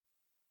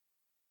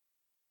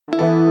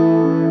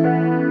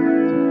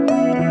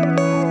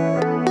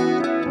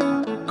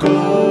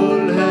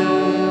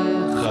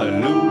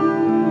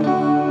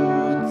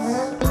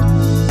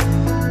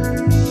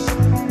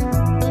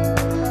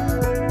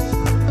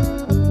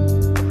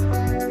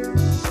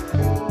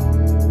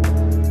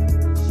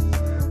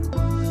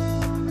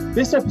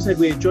this episode,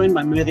 we are joined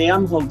by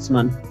Miryam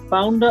Holtzman,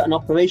 founder and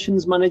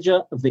operations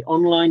manager of the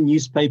online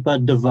newspaper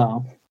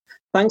Davar.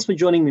 Thanks for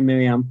joining me,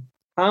 Miryam.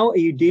 How are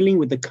you dealing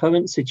with the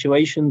current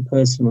situation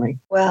personally?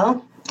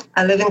 Well,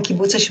 I live in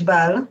Kibbutz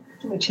Eshbal,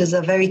 which is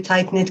a very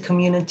tight-knit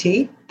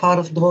community, part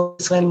of the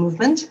Israel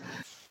movement.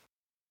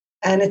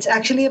 And it's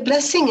actually a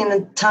blessing in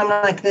a time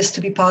like this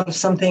to be part of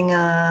something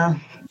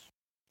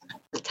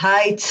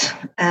tight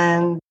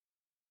and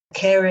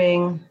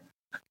caring.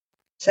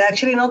 It's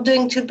actually not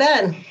doing too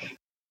bad.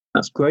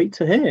 That's great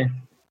to hear.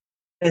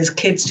 There's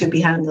kids to be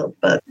handled,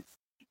 but,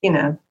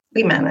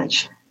 we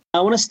manage.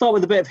 I want to start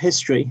with a bit of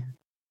history.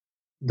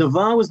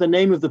 Davar was the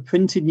name of the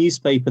printed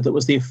newspaper that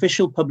was the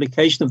official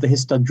publication of the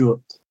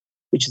Histadrut,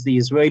 which is the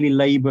Israeli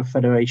Labour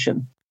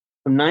Federation,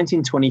 from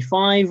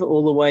 1925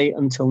 all the way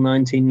until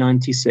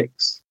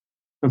 1996.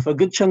 And for a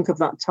good chunk of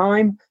that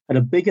time, had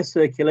a bigger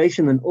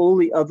circulation than all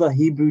the other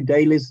Hebrew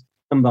dailies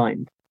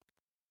combined.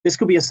 This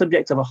could be a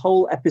subject of a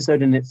whole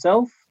episode in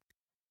itself.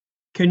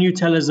 Can you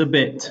tell us a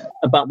bit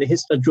about the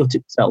Histadrut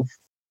itself,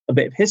 a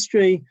bit of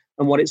history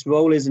and what its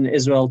role is in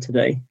Israel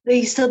today?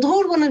 The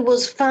Histadrut, when it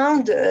was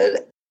founded,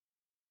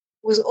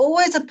 was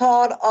always a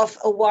part of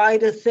a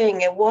wider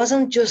thing. It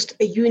wasn't just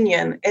a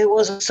union. It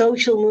was a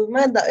social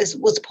movement that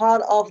was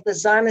part of the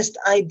Zionist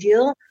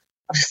ideal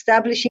of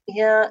establishing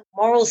here a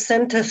moral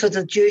center for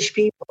the Jewish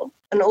people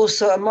and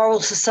also a moral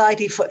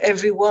society for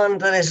everyone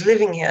that is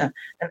living here.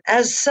 And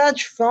as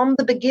such, from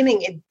the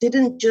beginning, it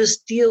didn't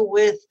just deal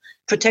with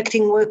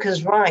protecting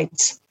workers'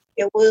 rights.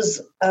 It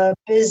was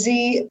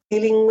busy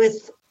dealing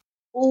with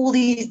all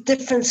these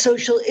different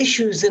social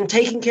issues and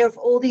taking care of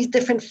all these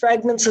different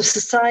fragments of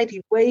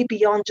society way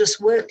beyond just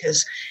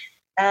workers.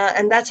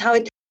 And that's how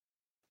it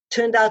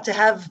turned out to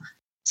have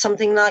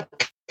something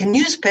like a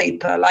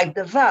newspaper like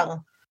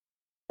Davar.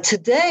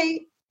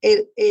 Today,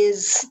 it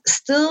is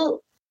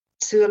still,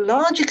 to a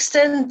large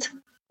extent,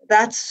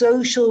 that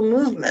social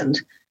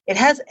movement. It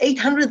has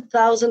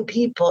 800,000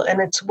 people, and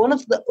it's one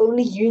of the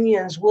only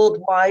unions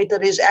worldwide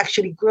that is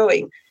actually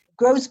growing.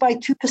 Grows by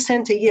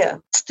 2% a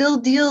year, still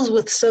deals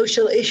with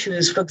social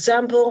issues. For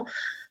example,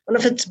 one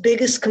of its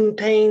biggest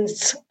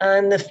campaigns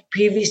in the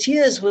previous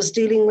years was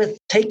dealing with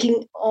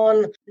taking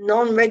on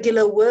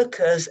non-regular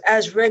workers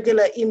as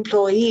regular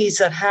employees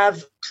that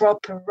have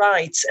proper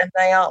rights, and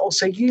they are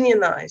also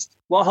unionized.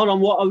 Well, hold on,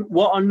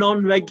 what are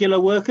non-regular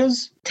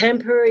workers?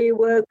 Temporary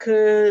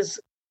workers.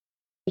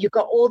 You've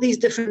got all these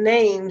different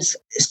names.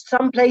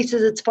 Some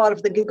places it's part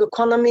of the gig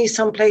economy.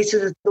 Some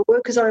places the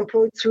workers are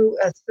employed through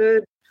a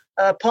third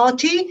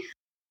party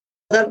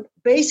that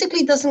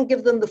basically doesn't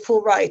give them the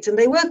full rights. And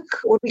they work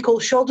what we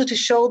call shoulder to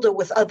shoulder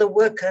with other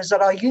workers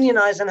that are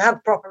unionized and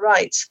have proper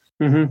rights.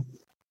 Mm-hmm.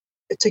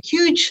 It's a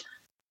huge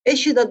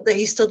issue that the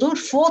Histadrut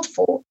fought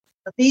for,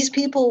 that these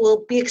people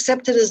will be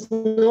accepted as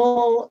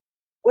normal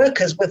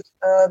workers with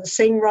the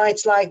same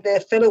rights like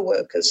their fellow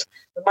workers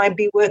that might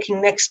be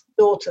working next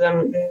door to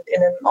them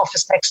in an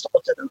office next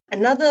door to them.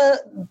 Another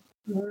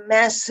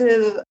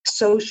massive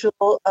social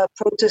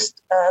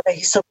protest that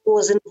Histadrut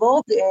was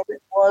involved in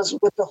was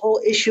with the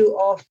whole issue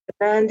of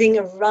demanding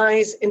a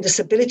rise in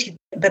disability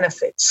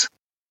benefits,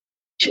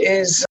 which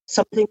is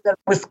something that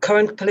with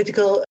current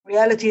political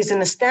reality is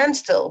in a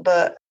standstill,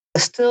 but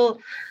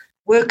still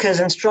workers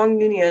and strong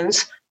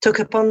unions took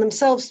upon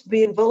themselves to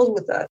be involved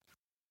with that.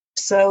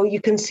 So you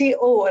can see,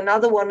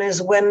 another one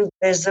is when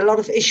there's a lot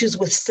of issues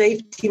with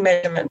safety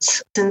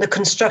measurements in the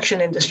construction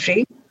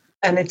industry,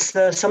 and it's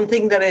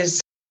something that is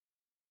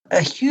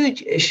a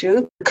huge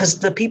issue because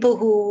the people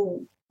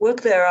who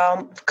work there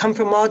come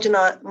from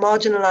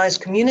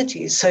marginalized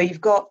communities. So you've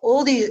got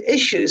all these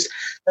issues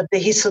that the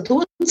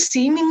Histadrut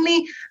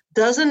seemingly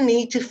doesn't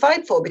need to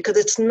fight for because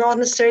it's not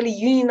necessarily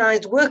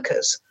unionized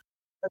workers.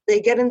 But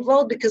they get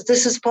involved because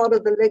this is part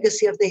of the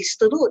legacy of the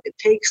Histadrut. It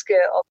takes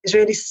care of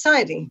Israeli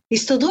society.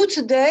 Histadrut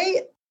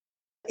today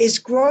is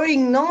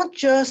growing not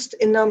just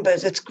in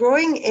numbers, it's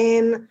growing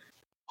in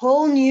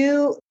whole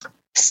new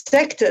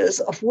sectors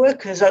of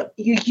workers that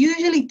you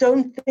usually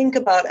don't think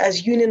about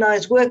as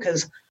unionized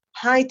workers.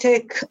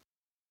 High-tech,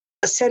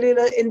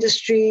 cellular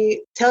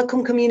industry,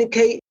 telecom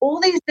communicate,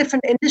 all these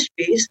different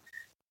industries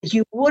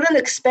you wouldn't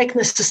expect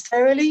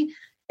necessarily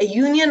a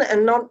union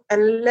and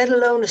let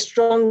alone a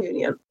strong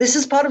union. This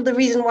is part of the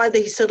reason why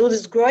the Histadrut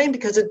is growing,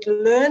 because it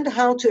learned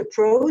how to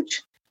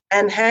approach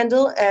and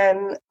handle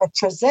and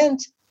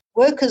present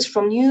workers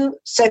from new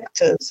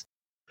sectors.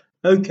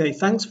 Okay,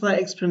 thanks for that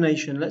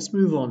explanation. Let's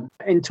move on.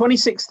 In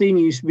 2016,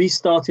 you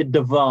restarted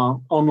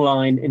Davar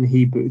online in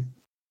Hebrew.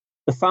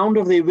 The founder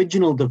of the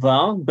original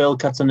Davar, Bill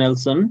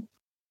Katzenelson,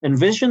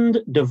 envisioned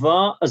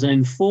Davar as an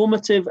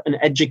informative and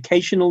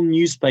educational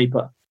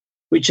newspaper,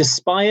 which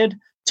aspired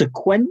to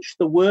quench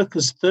the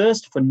workers'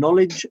 thirst for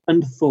knowledge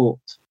and thought.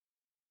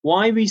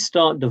 Why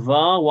restart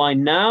Davar? Why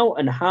now?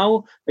 And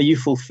how are you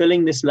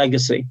fulfilling this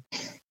legacy?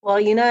 Well,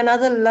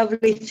 another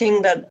lovely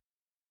thing that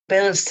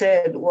Bill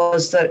said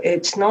was that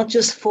it's not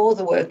just for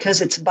the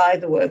workers, it's by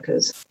the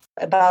workers.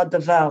 About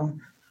Davar,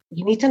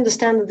 you need to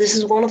understand that this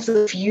is one of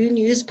the few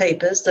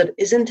newspapers that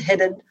isn't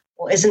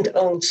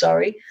owned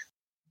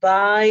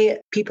by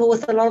people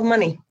with a lot of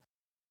money.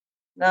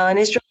 Now, in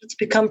Israel, it's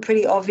become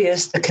pretty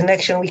obvious, the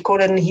connection, we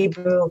call it in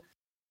Hebrew,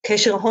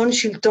 Kesher Hon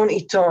Shilton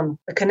Iton,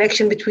 the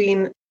connection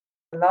between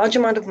a large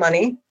amount of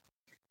money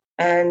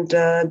and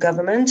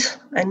government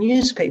and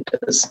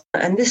newspapers.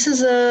 And this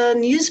is a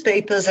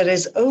newspaper that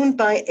is owned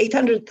by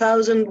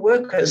 800,000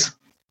 workers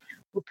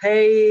who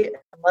pay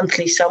a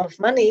monthly sum of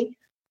money,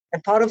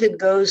 and part of it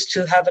goes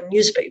to have a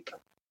newspaper.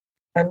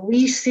 And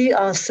we see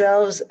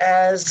ourselves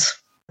as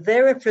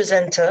their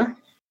representative,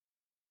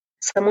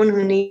 someone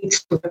who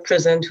needs to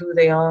represent who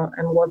they are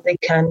and what they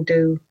can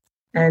do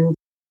and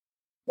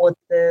what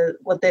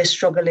they're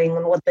struggling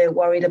and what they're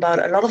worried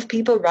about. A lot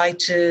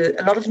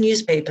of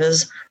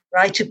newspapers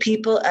write to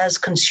people as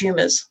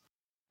consumers.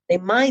 They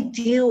might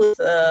deal with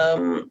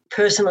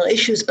personal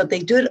issues, but they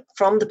do it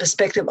from the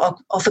perspective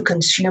of a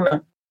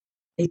consumer.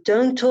 They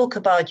don't talk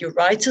about your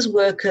rights as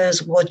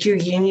workers, what your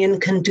union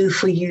can do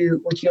for you,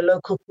 what your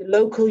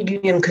local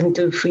union can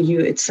do for you.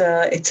 It's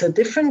a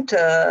different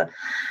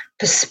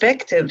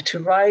perspective to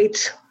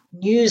write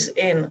news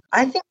in.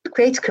 I think it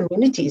creates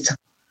communities.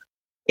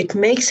 It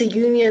makes a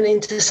union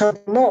into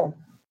something more,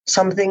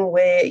 something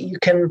where you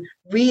can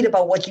read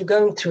about what you're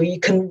going through. You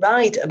can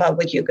write about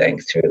what you're going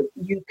through.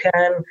 You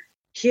can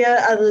hear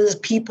other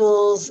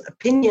people's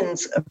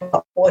opinions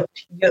about what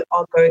you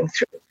are going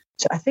through.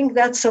 So I think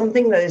that's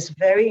something that is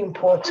very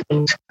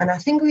important. And I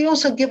think we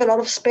also give a lot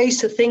of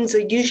space to things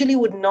that usually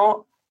would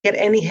not get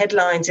any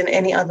headlines in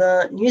any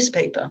other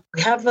newspaper.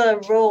 We have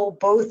a role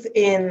both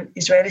in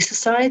Israeli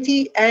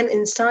society and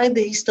inside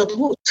the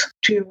Histadrut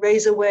to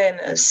raise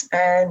awareness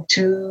and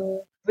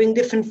to bring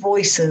different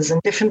voices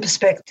and different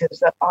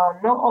perspectives that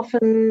are not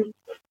often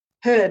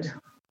heard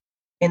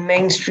in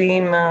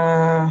mainstream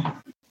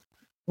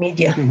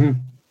media. Mm-hmm.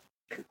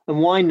 And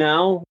why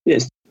now?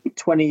 It's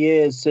 20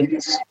 years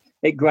since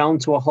it ground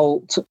to a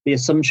halt. The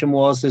assumption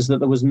was that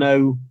there was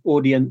no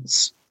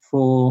audience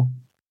for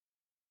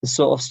the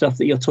sort of stuff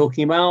that you're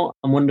talking about.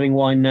 I'm wondering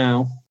why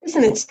now.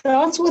 Listen, it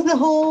starts with the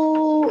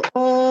whole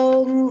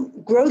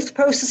growth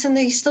process in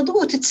the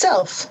Histadrut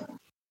itself.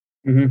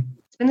 Mm-hmm.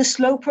 It's been a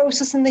slow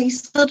process in the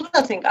Histadrut,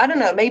 I think. I don't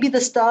know. Maybe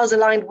the stars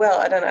aligned well.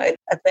 I don't know.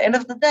 At the end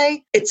of the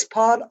day, it's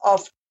part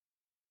of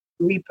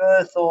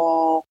rebirth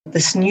or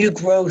this new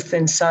growth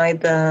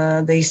inside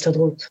the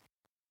Histadrut.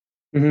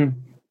 Mm-hmm.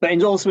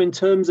 But also in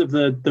terms of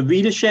the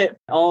readership,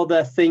 are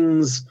there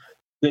things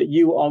that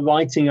you are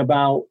writing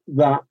about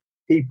that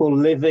people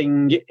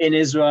living in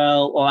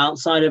Israel or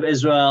outside of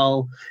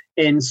Israel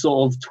in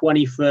sort of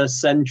 21st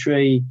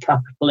century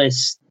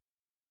capitalist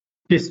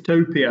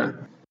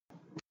dystopia,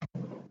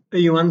 are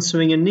you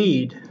answering a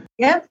need?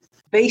 Yeah,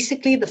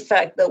 basically the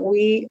fact that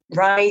we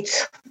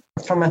write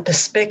from a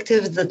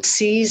perspective that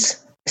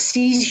sees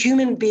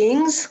human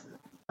beings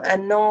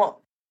and not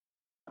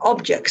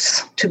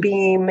objects to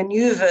be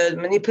maneuvered,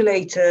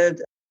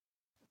 manipulated,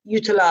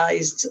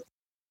 utilized.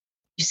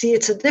 You see,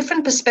 it's a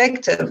different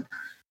perspective.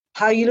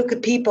 How you look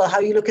at people, how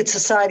you look at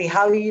society,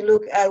 how you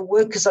look at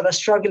workers that are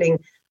struggling,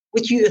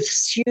 which you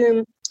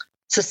assume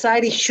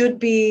society should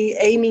be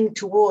aiming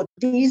toward.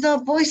 These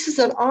are voices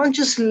that aren't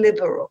just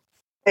liberal,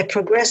 they're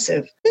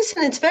progressive.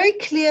 Listen, it's very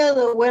clear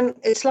that when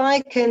it's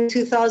like in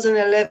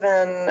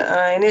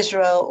 2011 in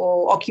Israel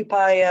or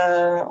Occupy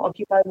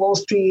Wall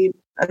Street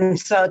and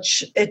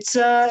such, it's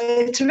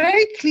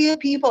very clear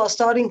people are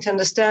starting to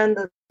understand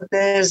that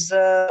there's,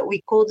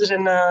 we called it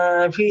in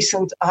a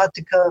recent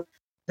article,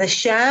 the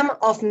sham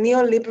of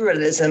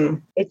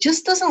neoliberalism. It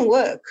just doesn't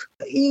work.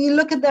 You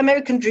look at the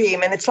American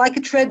dream and it's like a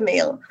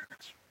treadmill.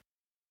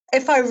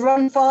 If I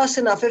run fast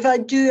enough, if I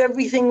do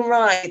everything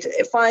right,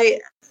 if I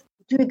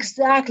do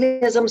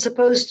exactly as I'm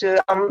supposed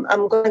to,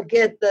 I'm going to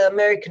get the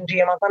American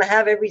dream. I'm going to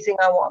have everything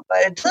I want. But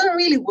it doesn't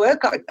really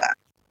work like that.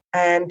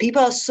 And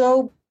people are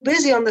so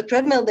busy on the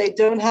treadmill, they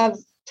don't have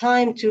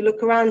time to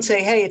look around and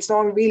say, hey, it's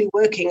not really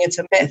working, it's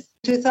a myth.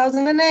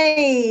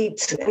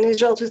 2008, in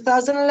Israel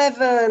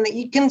 2011,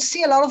 you can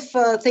see a lot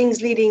of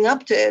things leading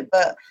up to it,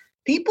 but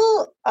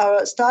people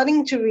are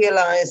starting to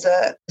realize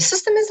that the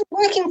system isn't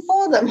working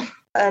for them,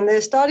 and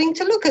they're starting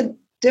to look at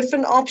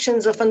different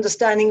options of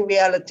understanding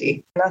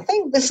reality. And I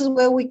think this is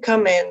where we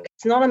come in.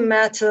 It's not a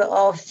matter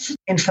of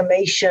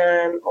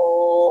information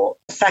or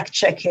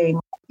fact-checking,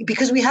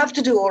 because we have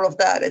to do all of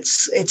that.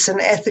 It's an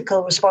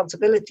ethical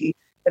responsibility.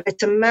 But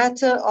it's a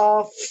matter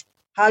of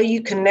how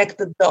you connect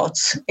the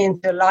dots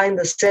into a line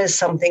that says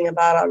something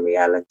about our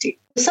reality.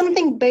 There's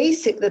something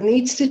basic that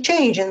needs to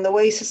change in the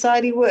way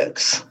society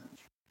works.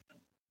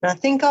 And I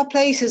think our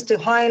place is to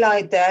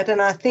highlight that.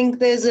 And I think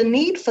there's a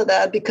need for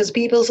that because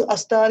people are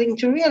starting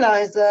to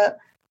realize that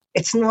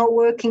it's not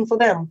working for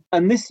them.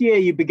 And this year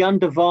you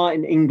began Davar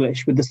in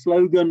English with the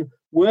slogan,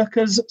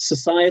 Workers,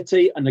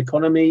 Society and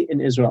Economy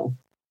in Israel.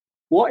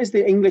 What is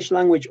the English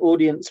language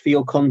audience for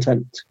your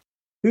content?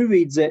 Who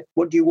reads it?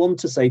 What do you want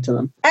to say to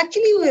them?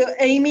 Actually, we're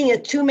aiming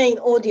at two main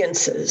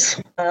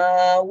audiences.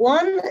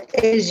 One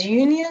is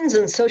unions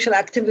and social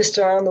activists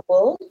around the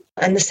world.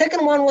 And the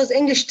second one was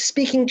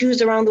English-speaking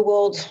Jews around the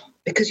world.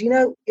 Because, you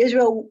know,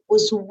 Israel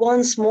was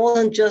once more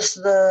than just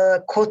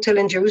the Kotel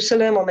in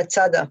Jerusalem or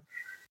Metzada.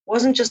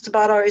 wasn't just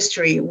about our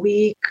history.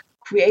 We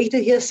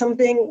created here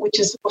something which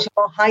is also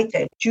more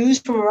high-tech. Jews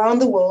from around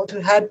the world who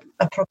had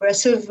a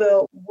progressive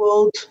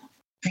world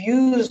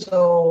views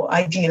or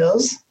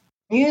ideals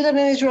knew that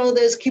in Israel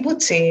there's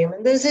kibbutzim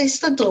and there's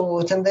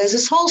histadrut and there's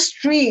this whole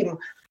stream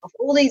of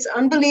all these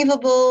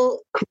unbelievable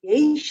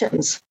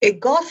creations. It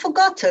got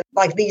forgotten,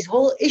 like these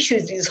whole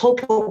issues, these whole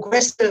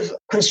progressive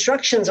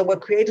constructions that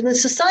were created in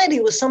society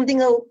was something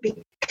that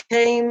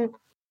became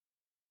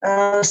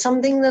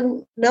something that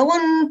no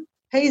one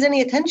pays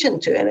any attention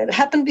to. And it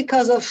happened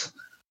because of,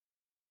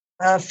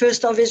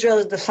 first off, Israel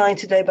is defined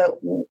today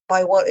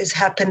by what is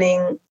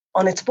happening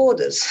on its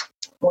borders,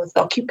 with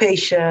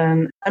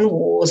occupation and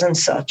wars and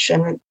such.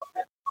 And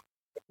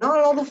not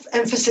a lot of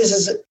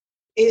emphasis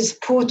is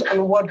put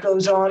on what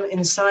goes on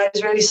inside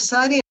Israeli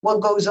society, what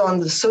goes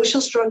on, the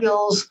social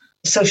struggles,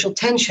 the social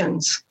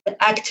tensions, the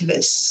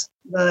activists,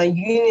 the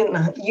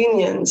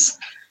unions.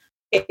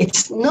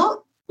 It's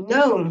not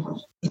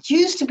known. It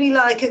used to be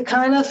like a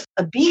kind of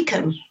a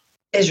beacon,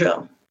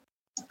 Israel,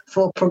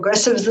 for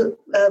progressive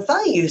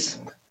values.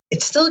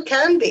 It still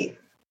can be.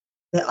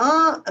 There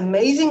are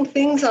amazing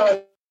things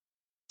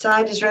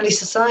outside Israeli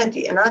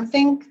society, and I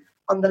think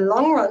on the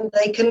long run,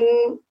 they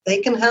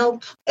can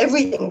help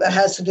everything that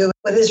has to do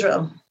with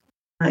Israel,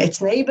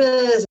 its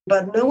neighbors,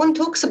 but no one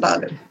talks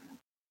about it.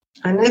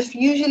 And if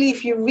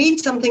you read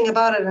something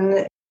about it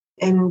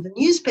in the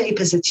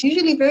newspapers, it's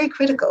usually very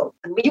critical.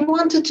 And we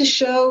wanted to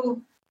show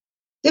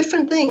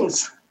different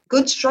things,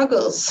 good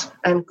struggles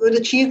and good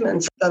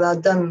achievements that are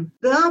done.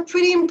 There are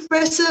pretty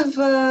impressive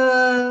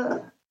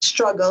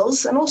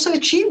struggles and also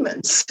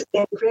achievements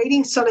in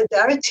creating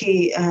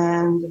solidarity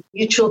and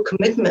mutual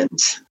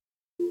commitment,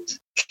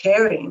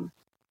 caring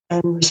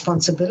and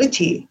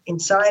responsibility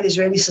inside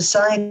Israeli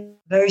society.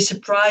 Very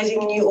surprising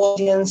new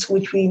audience,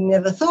 which we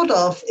never thought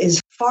of, is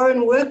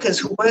foreign workers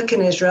who work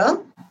in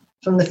Israel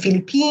from the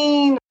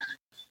Philippines.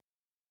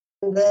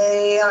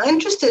 They are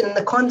interested in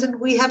the content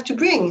we have to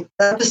bring,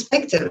 that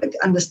perspective,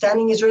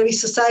 understanding Israeli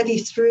society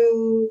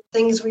through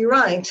things we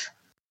write.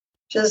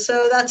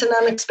 So that's an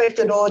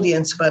unexpected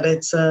audience, but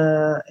it's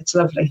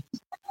lovely.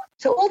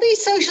 So all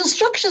these social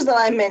structures that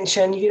I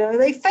mentioned,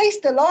 they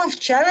faced a lot of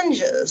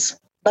challenges,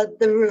 but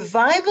the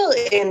revival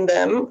in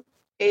them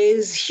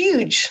is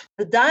huge.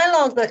 The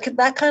dialogue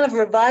that kind of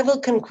revival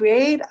can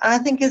create, I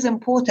think, is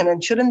important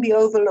and shouldn't be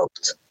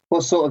overlooked.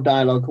 What sort of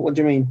dialogue? What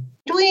do you mean?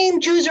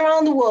 Between Jews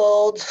around the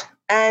world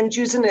and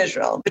Jews in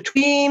Israel,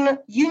 between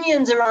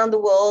unions around the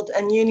world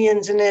and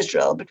unions in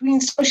Israel, between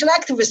social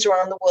activists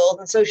around the world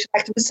and social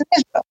activists in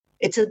Israel.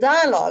 It's a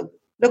dialogue.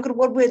 Look at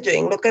what we're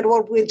doing. Look at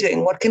what we're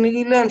doing. What can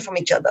we learn from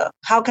each other?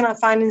 How can I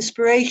find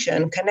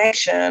inspiration,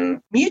 connection,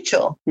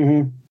 mutual?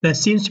 Mm-hmm. There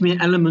seems to be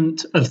an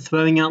element of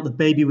throwing out the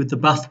baby with the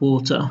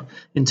bathwater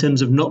in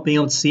terms of not being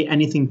able to see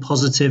anything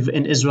positive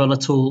in Israel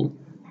at all.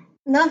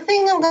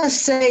 Nothing I'm going to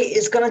say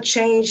is going to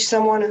change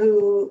someone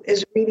who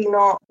is really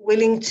not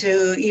willing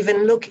to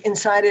even look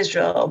inside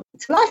Israel.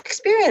 It's a life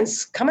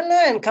experience. Come and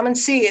learn. Come and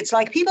see. It's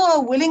like people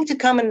are willing to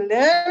come and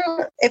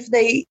learn. If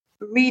they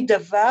read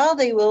Davar,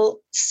 they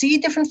will see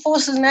different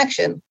forces in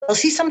action. They'll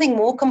see something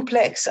more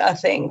complex, I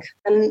think,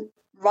 and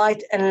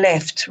right and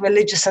left,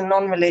 religious and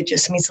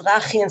non-religious,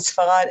 Mizrahi and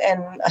Sfarad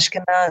and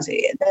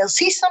Ashkenazi. They'll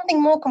see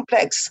something more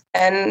complex.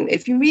 And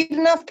if you read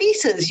enough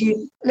pieces,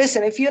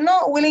 if you're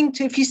not willing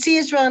to, if you see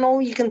Israel and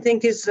all you can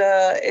think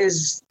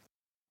is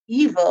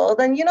evil,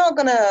 then you're not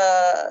going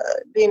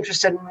to be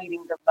interested in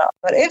reading Davar.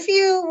 But if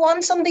you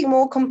want something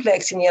more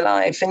complex in your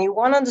life and you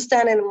want to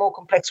understand it in more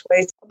complex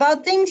ways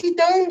about things you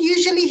don't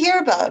usually hear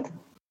about,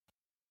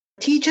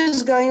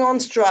 teachers going on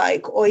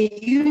strike, or a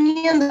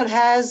union that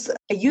has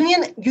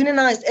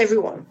unionized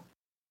everyone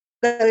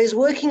that is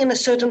working in a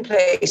certain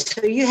place.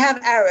 So you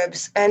have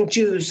Arabs and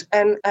Jews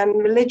and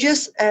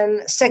religious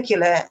and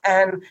secular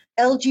and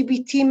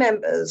LGBT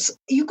members.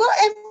 You got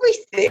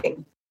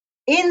everything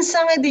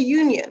inside the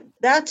union.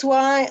 That's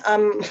why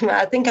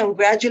I think I'm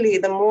gradually,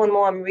 the more and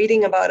more I'm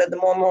reading about it, the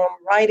more and more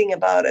I'm writing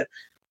about it,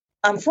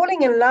 I'm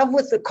falling in love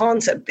with the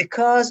concept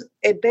because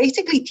it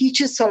basically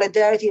teaches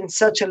solidarity in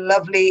such a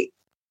lovely,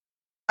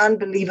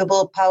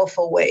 unbelievable,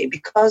 powerful way,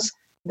 because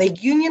the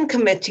union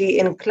committee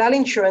in Klal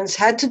Insurance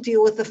had to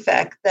deal with the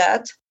fact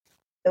that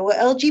there were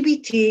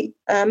LGBT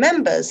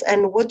members.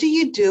 And what do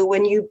you do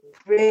when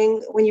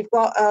you've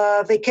got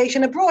a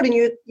vacation abroad and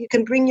you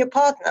can bring your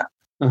partner?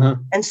 Uh-huh.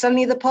 And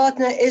suddenly the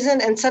partner isn't,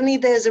 and suddenly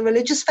there's a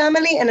religious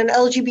family and an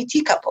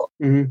LGBT couple.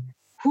 Mm-hmm.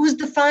 Who's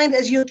defined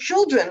as your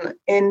children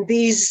in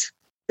this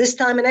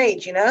time and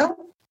age,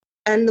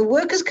 And the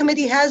workers'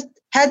 committee has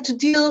had to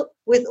deal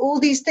with all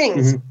these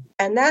things. Mm-hmm.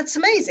 And that's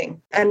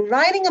amazing. And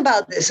writing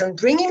about this and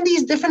bringing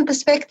these different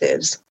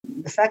perspectives,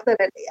 the fact that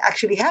it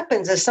actually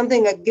happens is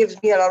something that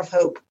gives me a lot of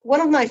hope.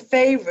 One of my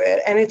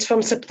favorite, and it's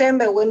from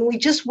September, when we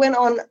just went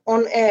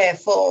on air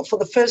for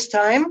the first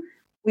time,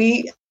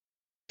 we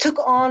took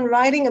on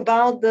writing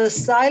about the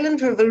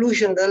silent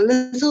revolution, the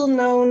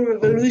little-known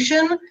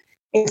revolution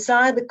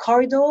inside the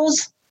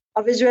corridors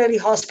of Israeli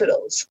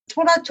hospitals. It's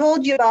what I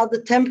told you about the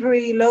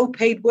temporary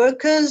low-paid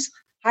workers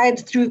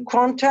hired through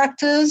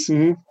contractors.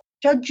 Mm-hmm.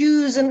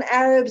 Jews and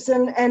Arabs,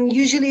 and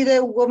usually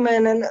they're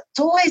women, and it's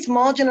always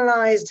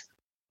marginalized,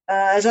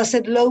 as I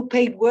said,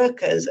 low-paid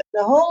workers.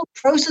 The whole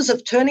process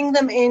of turning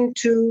them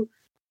into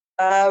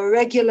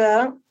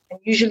regular and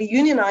usually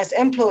unionized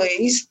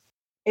employees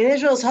in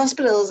Israel's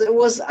hospitals, it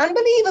was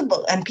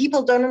unbelievable. And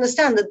people don't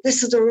understand that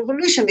this is a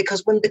revolution,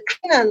 because when the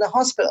cleaner in the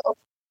hospital,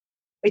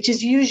 which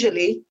is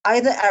usually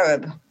either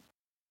Arab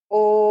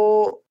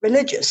or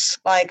religious,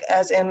 like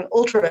as in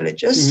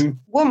ultra-religious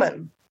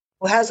woman,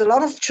 who has a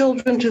lot of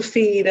children to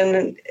feed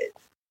and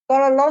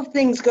got a lot of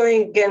things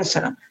going against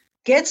her,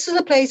 gets to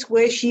the place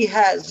where she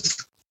has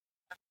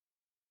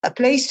a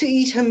place to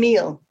eat her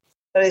meal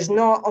that is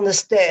not on the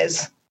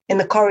stairs in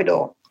the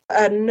corridor,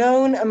 a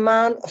known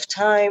amount of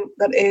time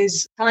that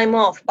is time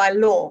off by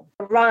law.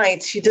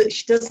 Right, she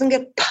doesn't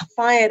get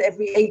fired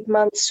every 8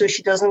 months, so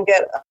she doesn't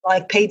get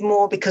paid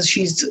more because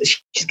she's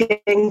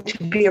getting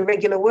to be a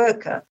regular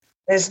worker.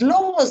 There's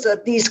laws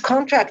that these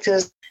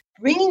contractors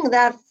bringing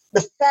that,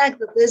 the fact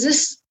that there's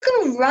this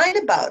kind of right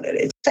about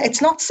it.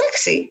 It's not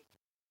sexy,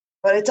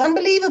 but it's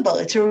unbelievable.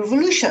 It's a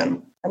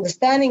revolution.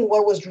 Understanding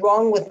what was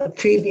wrong with the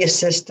previous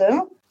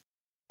system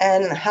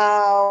and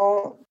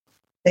how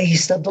the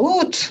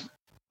Histadrut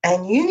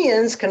and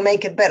unions can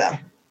make it better.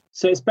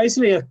 So it's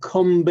basically a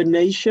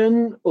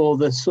combination, or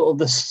the sort of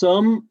the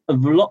sum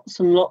of lots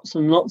and lots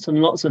and lots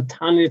and lots of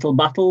tiny little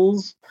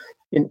battles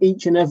in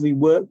each and every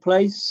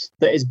workplace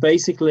that is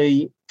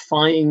basically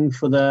fighting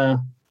for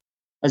the,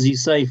 as you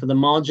say, for the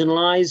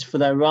marginalized, for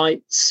their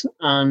rights,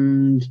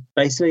 and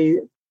basically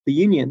the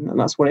union. And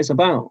that's what it's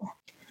about.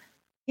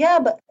 Yeah,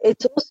 but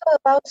it's also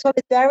about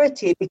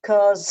solidarity,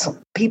 because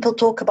people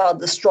talk about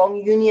the strong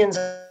unions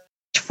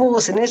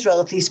force in Israel.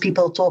 At least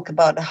people talk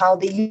about how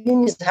the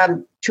unions have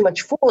too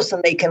much force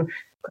and they can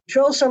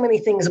control so many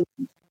things.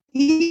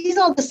 These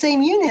are the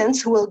same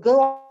unions who will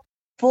go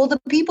for the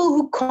people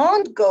who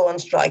can't go on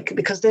strike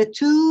because they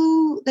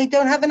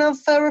don't have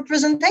enough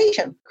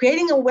representation.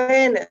 Creating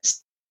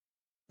awareness,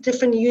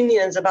 different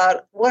unions,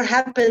 about what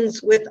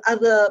happens with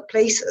other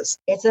places.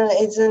 It's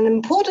an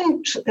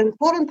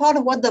important part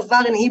of what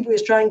Davar in Hebrew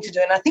is trying to do.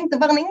 And I think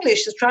Davar in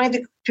English is trying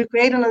to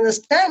create an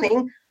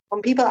understanding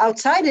from people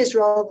outside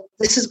Israel,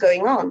 this is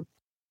going on.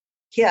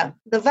 Yeah,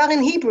 Davar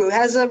in Hebrew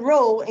has a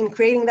role in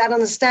creating that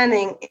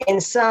understanding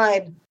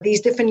inside these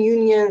different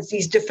unions,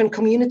 these different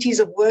communities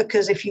of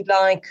workers, if you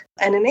like.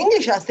 And in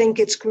English, I think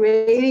it's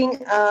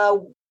creating a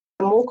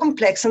more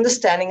complex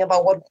understanding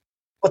about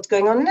what's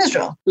going on in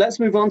Israel. Let's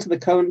move on to the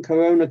current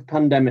corona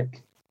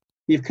pandemic.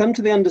 You've come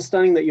to the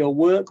understanding that your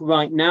work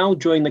right now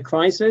during the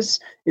crisis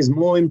is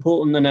more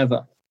important than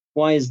ever.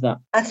 Why is that?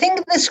 I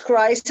think this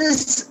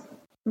crisis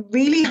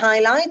really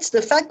highlights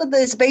the fact that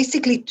there's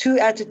basically two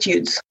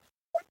attitudes.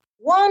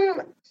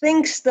 One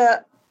thinks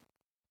that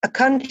a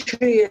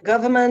country, a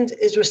government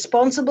is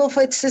responsible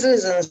for its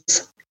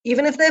citizens,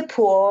 even if they're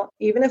poor,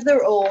 even if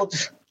they're old,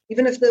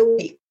 even if they're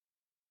weak.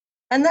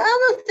 And the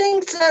other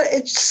thinks that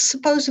it's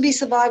supposed to be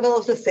survival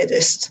of the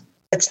fittest.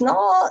 It's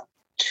not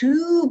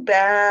too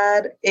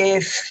bad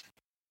if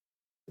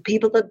the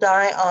people that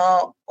die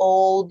are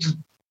old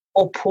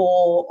or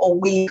poor or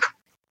weak,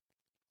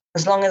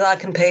 as long as I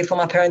can pay for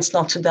my parents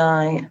not to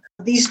die.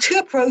 These two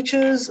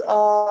approaches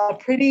are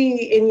pretty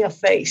in your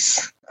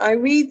face. I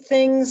read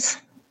things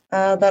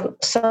that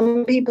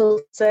some people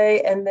say,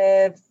 and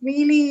they're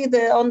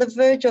on the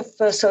verge of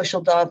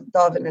social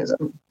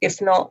Darwinism, if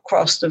not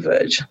cross the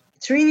verge.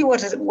 It's really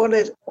what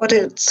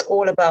it's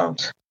all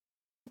about,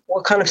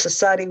 what kind of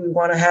society we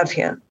want to have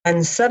here.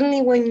 And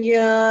suddenly when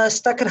you're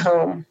stuck at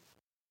home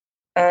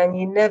and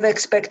you never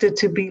expected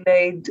to be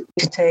laid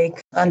to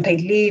take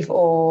unpaid leave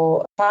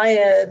or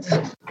fired,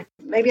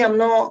 maybe I'm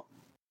not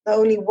the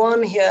only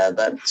one here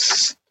that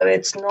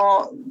it's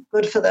not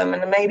good for them.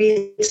 And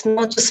maybe it's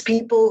not just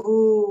people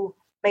who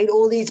made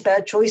all these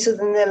bad choices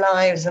in their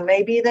lives, and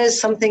maybe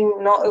there's something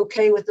not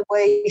okay with the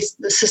way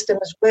the system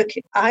is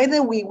working.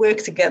 Either we work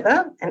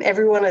together and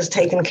everyone is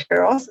taken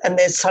care of, and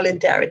there's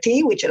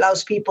solidarity, which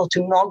allows people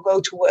to not go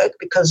to work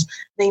because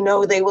they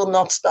know they will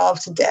not starve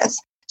to death,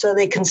 so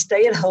they can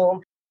stay at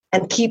home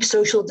and keep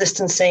social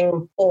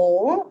distancing.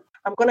 Or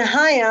I'm going to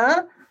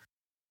hire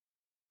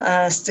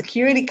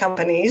security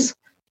companies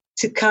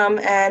to come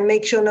and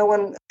make sure no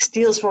one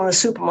steals from the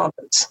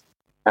supermarkets.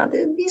 Now,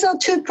 these are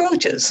two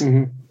approaches.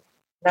 Mm-hmm.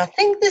 And I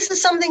think this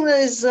is something that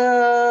is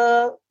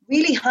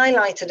really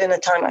highlighted in a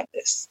time like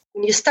this.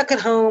 When you're stuck at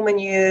home and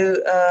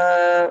you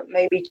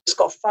maybe just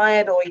got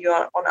fired, or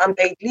you're on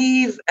unpaid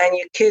leave and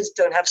your kids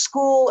don't have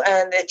school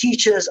and their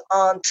teachers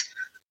aren't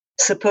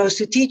supposed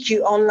to teach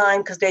you online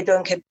because they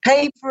don't get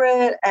paid for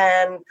it,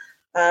 and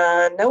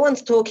no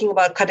one's talking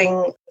about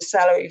cutting the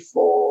salary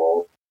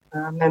for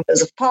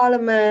members of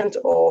parliament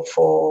or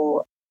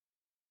for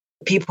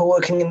people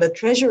working in the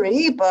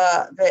treasury,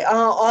 but they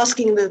are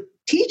asking the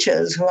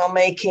teachers who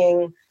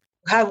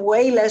have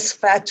way less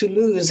fat to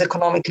lose,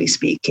 economically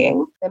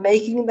speaking.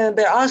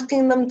 They're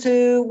asking them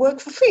to work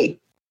for free.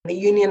 The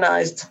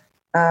unionized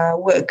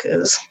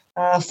workers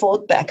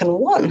fought back and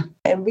won.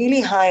 It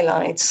really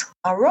highlights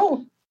our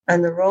role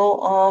and the role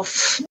of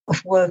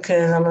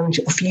workers and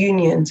of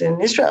unions in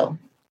Israel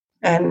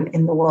and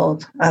in the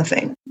world, I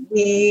think.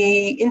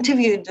 We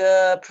interviewed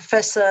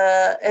Professor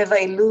Eva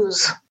Iluz,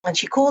 and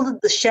she called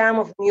it the sham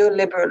of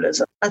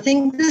neoliberalism. I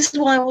think this is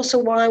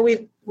why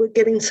we're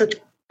getting such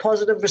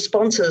positive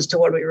responses to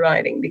what we're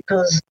writing,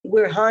 because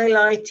we're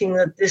highlighting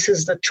that this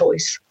is the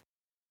choice.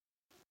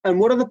 And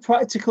what are the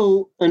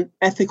practical and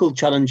ethical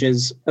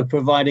challenges of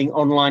providing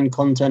online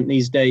content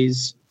these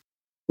days?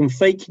 From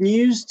fake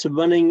news to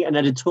running an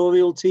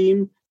editorial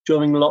team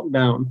during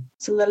lockdown.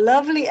 So the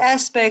lovely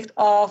aspect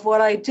of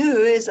what I do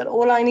is that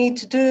all I need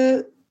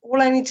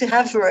to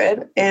have for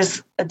it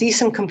is a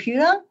decent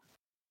computer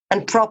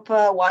and proper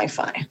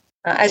Wi-Fi.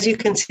 As you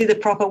can see, the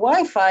proper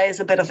Wi-Fi is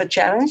a bit of a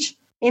challenge.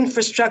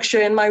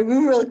 Infrastructure in my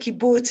rural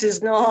kibbutz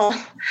is not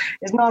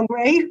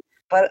great,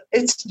 but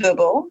it's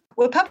doable.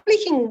 We're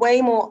publishing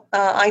way more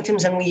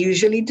items than we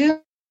usually do,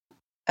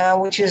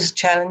 which is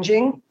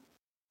challenging,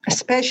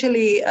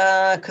 especially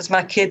because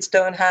my kids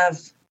don't have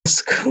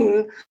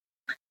school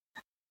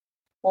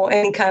or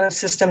any kind of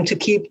system to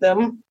keep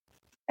them.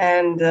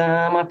 And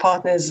my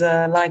partner is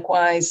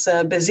likewise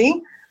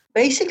busy.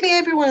 Basically,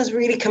 everyone is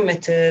really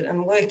committed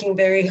and working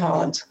very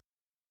hard.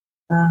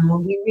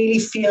 We really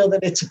feel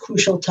that it's a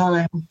crucial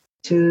time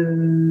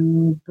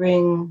to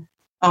bring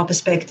our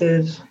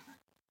perspective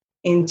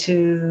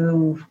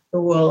into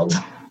the world.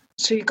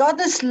 So you got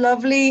this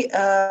lovely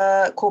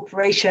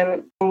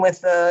cooperation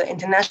with the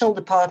international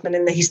department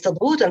in the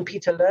Histadrut and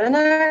Peter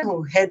Lerner,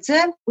 who heads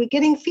it. We're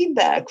getting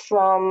feedback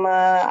from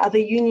other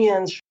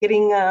unions,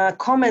 getting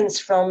comments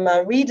from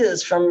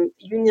readers from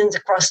unions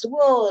across the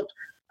world.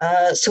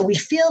 So we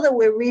feel that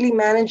we're really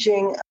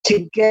managing to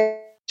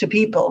get to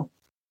people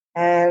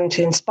and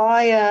to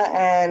inspire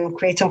and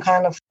create some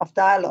kind of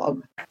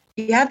dialogue.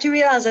 You have to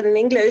realize that in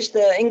English,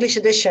 the English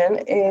edition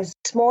is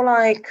more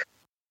like,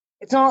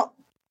 it's not,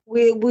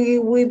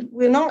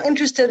 we're not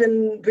interested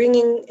in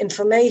bringing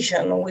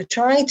information. We're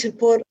trying to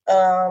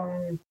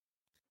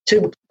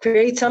to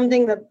create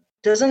something that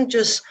doesn't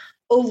just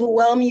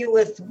overwhelm you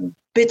with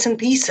bits and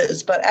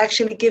pieces, but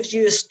actually gives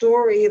you a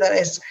story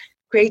that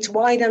creates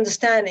wide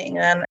understanding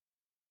and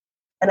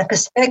a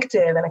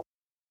perspective, and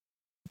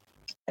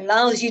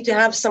allows you to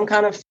have some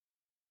kind of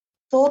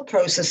thought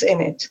process in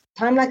it.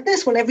 Time like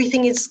this, when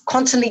everything is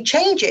constantly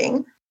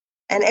changing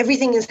and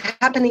everything is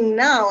happening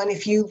now, and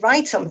if you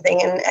write something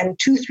and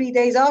 2-3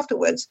 days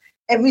afterwards,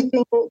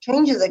 everything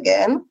changes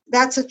again,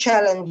 that's a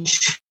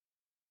challenge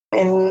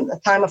in a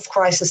time of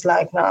crisis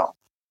like now.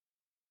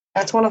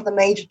 That's one of the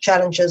major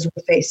challenges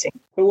we're facing.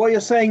 But what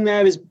you're saying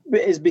there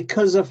is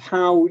because of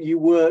how you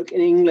work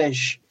in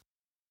English,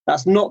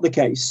 that's not the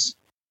case.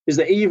 Is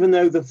that even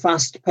though the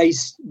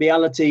fast-paced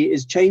reality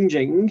is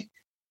changing,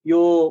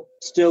 you're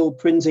still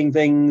printing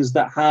things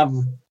that have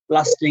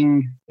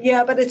lasting...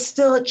 Yeah, but it's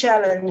still a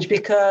challenge,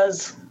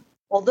 because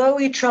although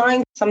we're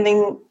trying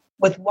something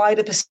with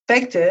wider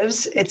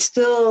perspectives, it's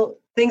still,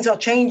 things are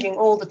changing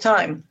all the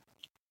time.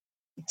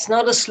 It's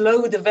not a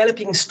slow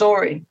developing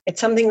story. It's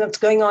something that's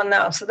going on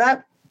now. So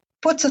that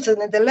puts us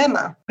in a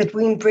dilemma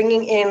between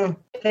bringing in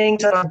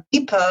things that are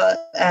deeper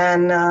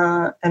and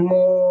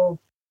more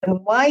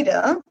and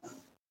wider,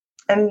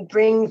 and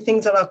bring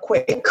things that are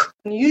quick.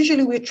 And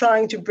usually we're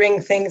trying to bring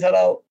things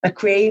that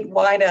create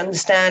wider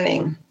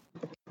understanding.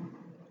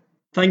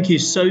 Thank you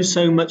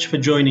so much for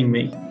joining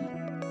me.